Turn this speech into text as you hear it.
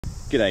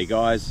G'day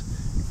guys,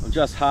 I'm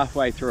just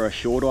halfway through a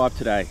shore dive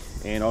today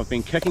and I've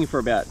been kicking for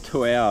about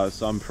 2 hours,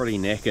 so I'm pretty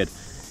knackered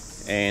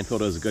and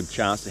thought it was a good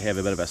chance to have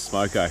a bit of a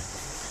smoko.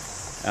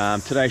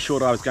 Today's shore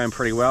dive is going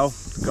pretty well.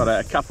 Got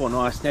a couple of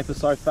nice snappers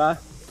so far.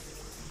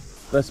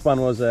 This one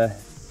was a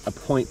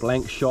point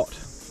blank shot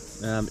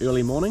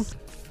early morning.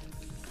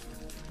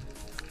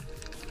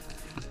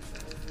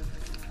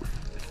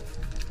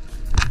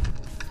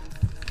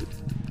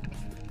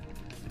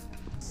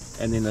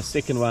 And then the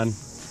second one,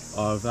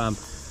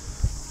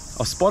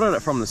 I spotted it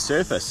from the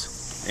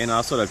surface and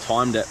I sort of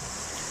timed it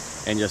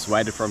and just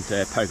waited for him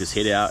to poke his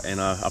head out,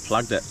 and I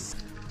plugged it.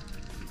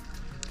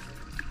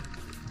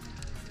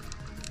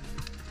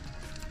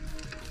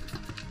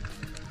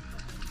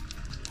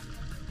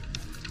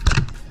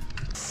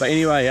 But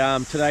anyway,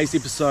 today's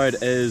episode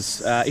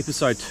is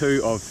episode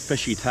 2 of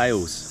Fishy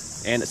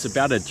Tales, and it's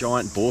about a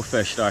giant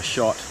boarfish that I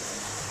shot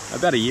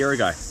about a year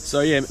ago. So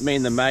yeah, me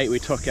and the mate, we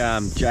took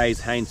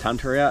Jay's Haynes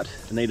Hunter out.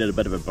 It needed a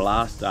bit of a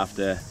blast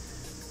after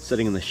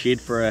sitting in the shed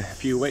for a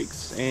few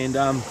weeks, and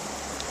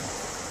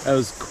it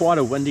was quite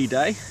a windy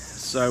day,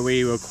 so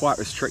we were quite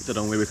restricted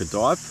on where we could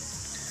dive.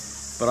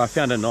 But I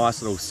found a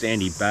nice little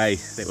sandy bay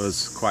that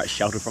was quite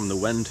sheltered from the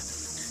wind,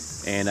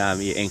 and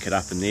anchored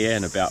up in there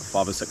in about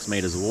 5 or 6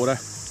 meters of water.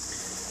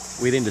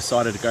 We then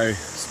decided to go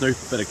snoop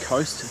a bit of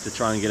coast to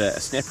try and get a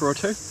snapper or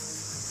two.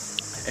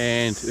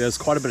 And there's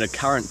quite a bit of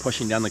current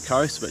pushing down the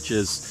coast, which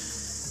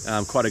is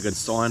quite a good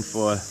sign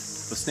for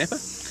snapper.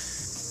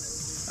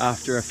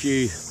 After a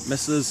few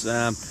misses,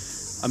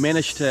 I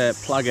managed to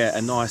plug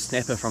a nice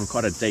snapper from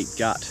quite a deep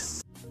gut.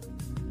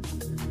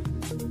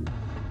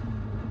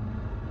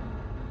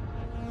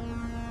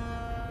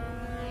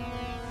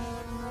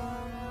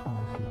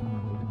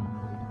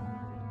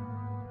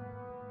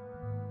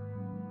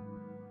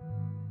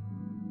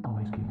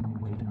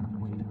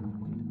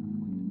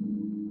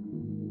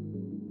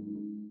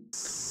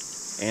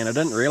 And I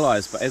didn't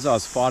realise, but as I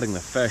was fighting the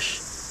fish,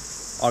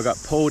 I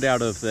got pulled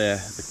out of the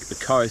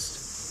coast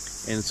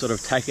and sort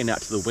of taken out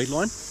to the weed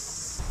line.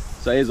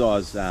 So as I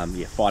was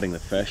fighting the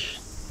fish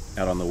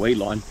out on the weed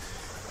line,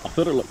 I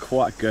thought it looked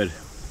quite good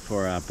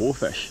for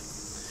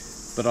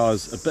boarfish. But I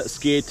was a bit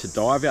scared to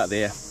dive out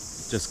there,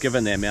 just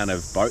given the amount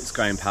of boats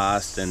going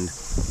past and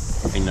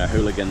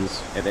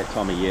hooligans at that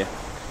time of year.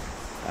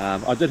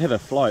 I did have a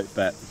float,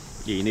 but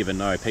yeah, you never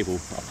know, people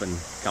often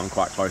come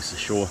quite close to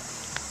shore.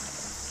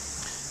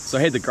 So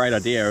I had the great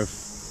idea of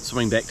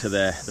swimming back to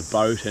the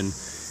boat and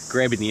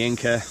grabbing the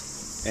anchor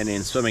and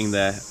then swimming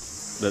the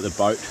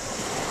boat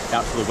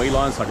out to the weed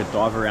line so I could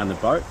dive around the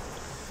boat.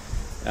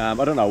 I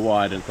don't know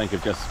why I didn't think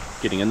of just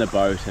getting in the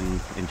boat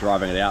and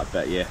driving it out,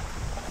 but yeah,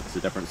 it's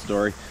a different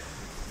story.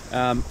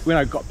 When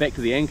I got back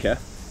to the anchor,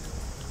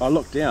 I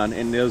looked down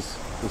and there was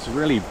this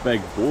really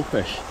big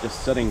boarfish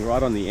just sitting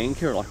right on the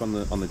anchor, like on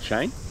the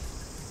chain.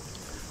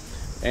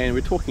 And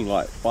we're talking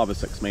like 5 or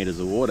 6 meters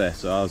of water,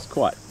 so I was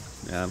quite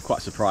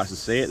surprised to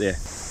see it there.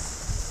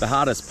 The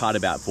hardest part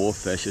about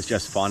boarfish is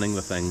just finding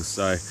the things,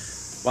 so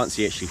once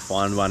you actually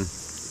find one,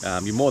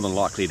 you're more than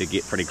likely to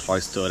get pretty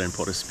close to it and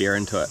put a spear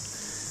into it.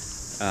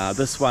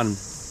 This one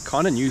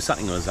kind of knew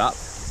something was up,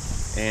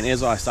 and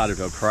as I started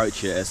to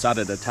approach it, it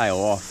started to tail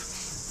off,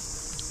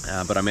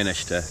 but I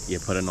managed to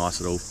put a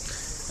nice little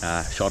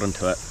shot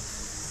into it,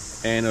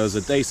 and it was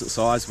a decent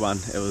sized one.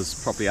 It was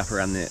probably up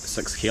around that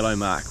 6 kilo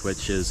mark,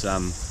 which is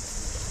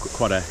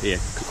quite a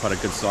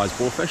good sized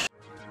boarfish.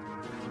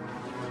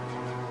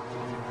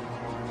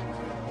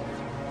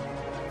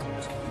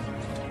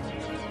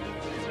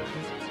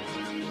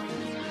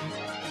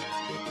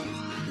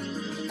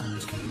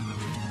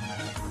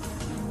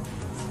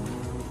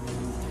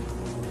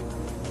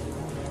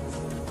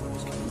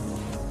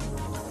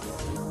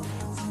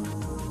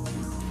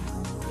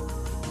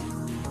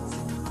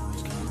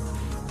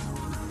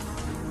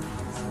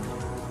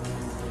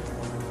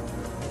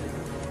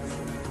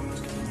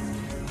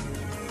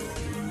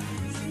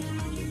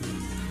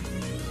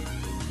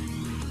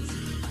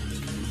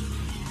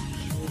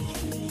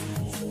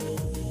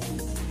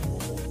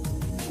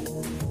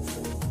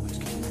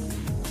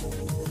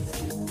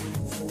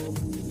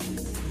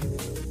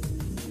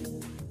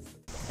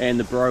 And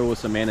the bro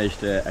also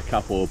managed a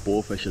couple of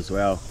boarfish as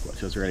well,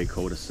 which was really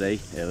cool to see.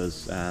 It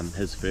was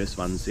his first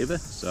ones ever,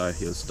 so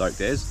he was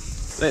stoked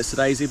as. That's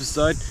today's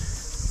episode,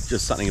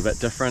 just something a bit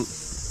different.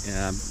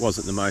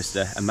 Wasn't the most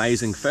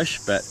amazing fish,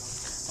 but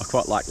I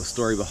quite like the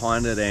story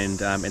behind it, and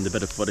the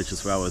bit of footage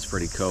as well was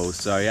pretty cool.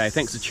 So yeah,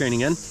 thanks for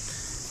tuning in,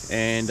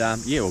 and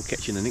yeah, we'll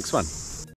catch you in the next one.